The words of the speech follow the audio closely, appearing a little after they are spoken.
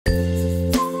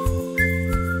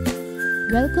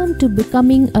Welcome to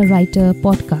Becoming a Writer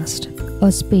podcast, a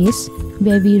space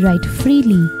where we write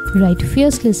freely, write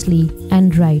fiercelessly,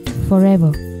 and write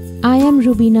forever. I am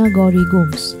Rubina Gauri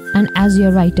Gomes, and as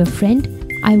your writer friend,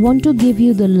 I want to give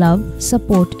you the love,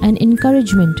 support, and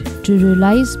encouragement to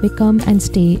realize, become, and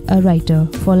stay a writer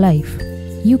for life.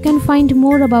 You can find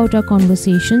more about our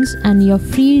conversations and your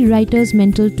free Writer's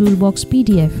Mental Toolbox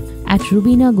PDF at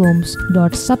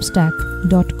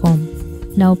rubinagomes.substack.com.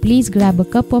 Now please grab a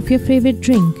cup of your favorite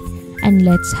drink and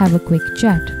let's have a quick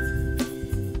chat.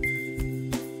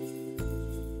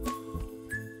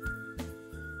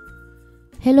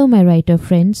 Hello my writer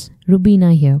friends,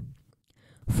 Rubina here.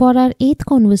 For our 8th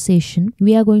conversation,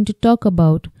 we are going to talk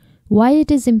about why it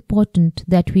is important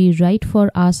that we write for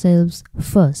ourselves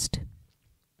first.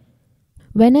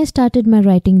 When I started my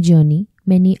writing journey,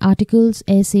 many articles,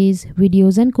 essays,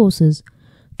 videos and courses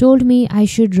told me I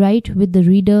should write with the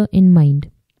reader in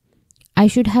mind. I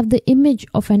should have the image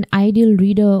of an ideal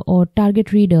reader or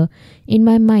target reader in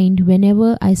my mind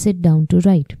whenever I sit down to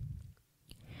write.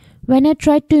 When I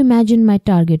tried to imagine my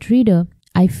target reader,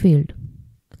 I failed.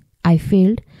 I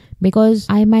failed because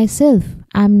I myself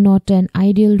am not an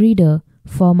ideal reader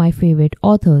for my favorite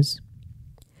authors.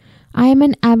 I am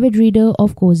an avid reader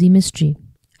of cozy mystery.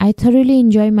 I thoroughly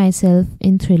enjoy myself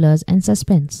in thrillers and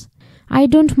suspense. I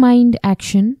don't mind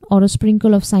action or a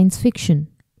sprinkle of science fiction.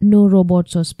 No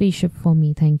robots or spaceship for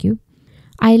me, thank you.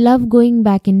 I love going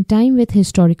back in time with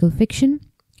historical fiction,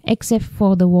 except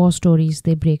for the war stories,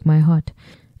 they break my heart.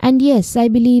 And yes, I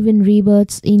believe in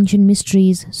rebirths, ancient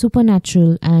mysteries,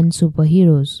 supernatural and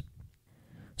superheroes.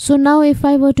 So now if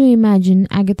I were to imagine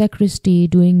Agatha Christie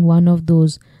doing one of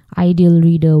those ideal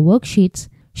reader worksheets,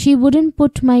 she wouldn't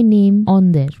put my name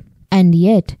on there. And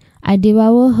yet, I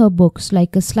devour her books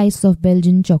like a slice of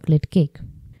Belgian chocolate cake.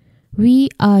 We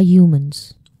are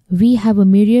humans. We have a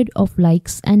myriad of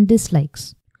likes and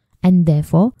dislikes. And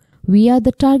therefore, we are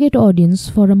the target audience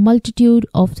for a multitude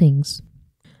of things.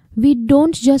 We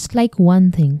don't just like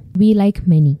one thing, we like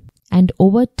many. And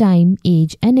over time,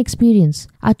 age and experience,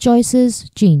 our choices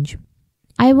change.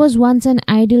 I was once an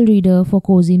ideal reader for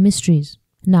cozy mysteries.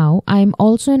 Now, I am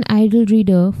also an ideal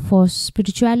reader for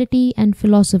spirituality and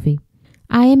philosophy.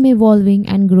 I am evolving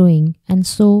and growing, and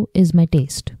so is my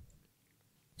taste.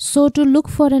 So to look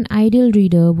for an ideal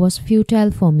reader was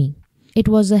futile for me. It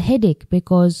was a headache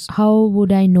because how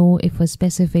would I know if a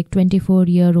specific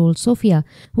 24-year-old Sophia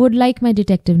would like my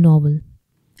detective novel?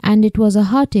 And it was a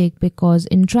heartache because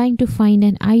in trying to find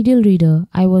an ideal reader,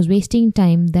 I was wasting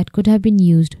time that could have been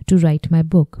used to write my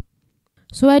book.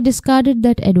 So I discarded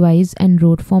that advice and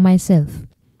wrote for myself.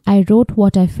 I wrote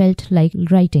what I felt like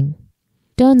writing.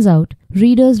 Turns out,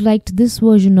 readers liked this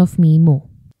version of me more.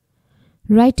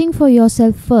 Writing for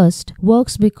yourself first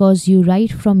works because you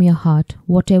write from your heart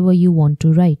whatever you want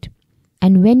to write.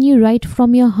 And when you write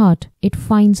from your heart, it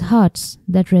finds hearts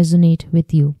that resonate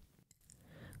with you.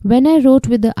 When I wrote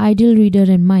with the ideal reader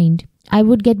in mind, I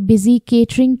would get busy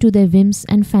catering to their whims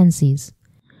and fancies,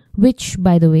 which,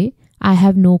 by the way, I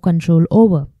have no control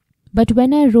over. But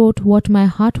when I wrote what my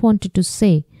heart wanted to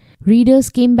say, readers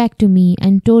came back to me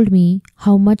and told me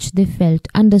how much they felt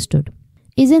understood.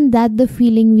 Isn't that the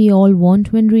feeling we all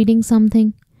want when reading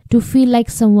something? To feel like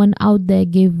someone out there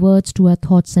gave words to our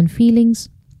thoughts and feelings?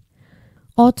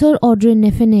 Author Audrey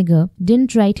Niffenegger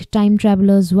didn't write Time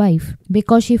Traveler's Wife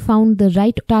because she found the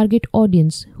right target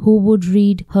audience who would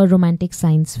read her romantic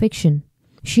science fiction.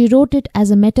 She wrote it as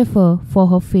a metaphor for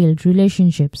her failed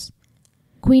relationships.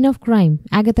 Queen of Crime,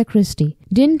 Agatha Christie,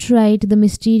 didn't write the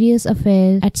mysterious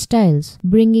affair at Styles,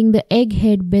 bringing the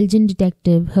egghead Belgian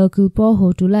detective Hercule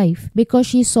Poirot to life because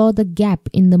she saw the gap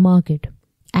in the market.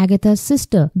 Agatha's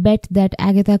sister bet that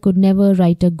Agatha could never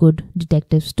write a good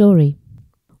detective story.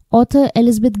 Author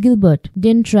Elizabeth Gilbert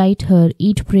didn't write her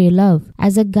Eat, Pray, Love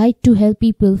as a guide to help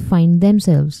people find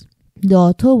themselves. The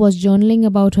author was journaling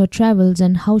about her travels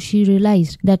and how she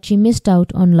realized that she missed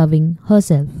out on loving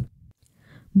herself.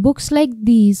 Books like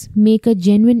these make a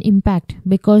genuine impact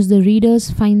because the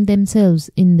readers find themselves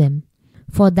in them.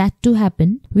 For that to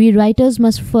happen, we writers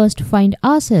must first find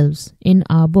ourselves in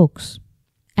our books.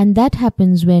 And that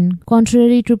happens when,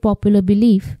 contrary to popular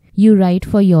belief, you write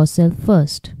for yourself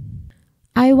first.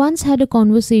 I once had a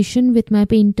conversation with my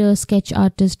painter sketch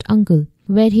artist uncle,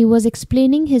 where he was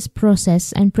explaining his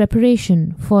process and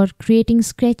preparation for creating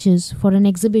sketches for an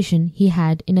exhibition he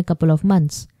had in a couple of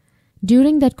months.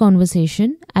 During that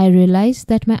conversation, I realized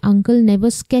that my uncle never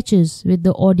sketches with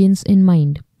the audience in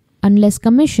mind. Unless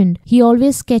commissioned, he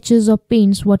always sketches or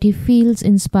paints what he feels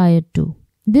inspired to.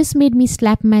 This made me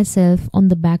slap myself on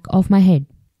the back of my head.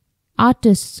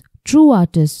 Artists, true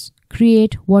artists,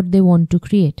 create what they want to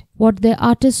create, what their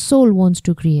artist's soul wants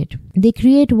to create. They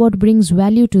create what brings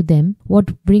value to them,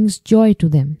 what brings joy to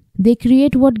them. They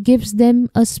create what gives them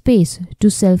a space to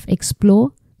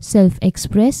self-explore,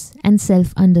 self-express, and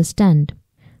self-understand.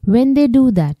 When they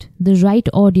do that, the right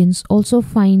audience also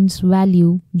finds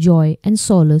value, joy, and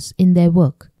solace in their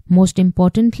work. Most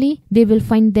importantly, they will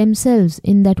find themselves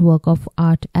in that work of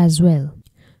art as well.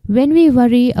 When we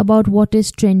worry about what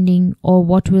is trending or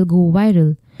what will go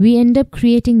viral, we end up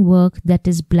creating work that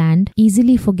is bland,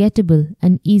 easily forgettable,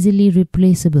 and easily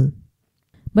replaceable.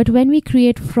 But when we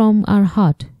create from our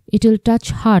heart, it will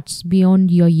touch hearts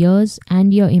beyond your ears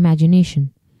and your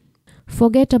imagination.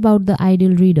 Forget about the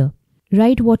ideal reader.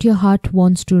 Write what your heart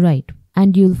wants to write,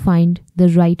 and you'll find the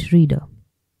right reader.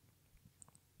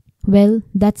 Well,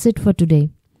 that's it for today.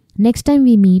 Next time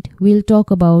we meet, we'll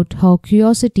talk about how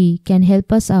curiosity can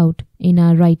help us out in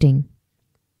our writing.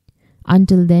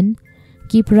 Until then,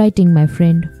 keep writing, my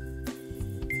friend.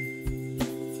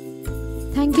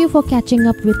 Thank you for catching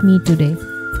up with me today.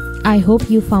 I hope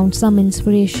you found some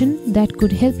inspiration that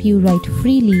could help you write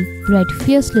freely, write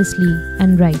fearlessly,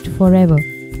 and write forever.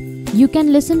 You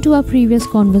can listen to our previous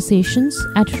conversations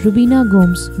at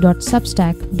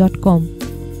rubinagomes.substack.com.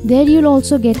 There you'll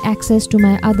also get access to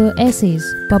my other essays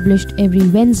published every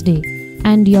Wednesday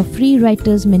and your free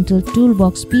Writer's Mental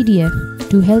Toolbox PDF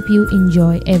to help you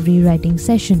enjoy every writing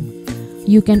session.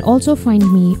 You can also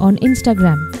find me on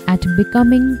Instagram at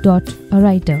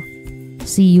becoming.awriter.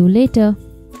 See you later.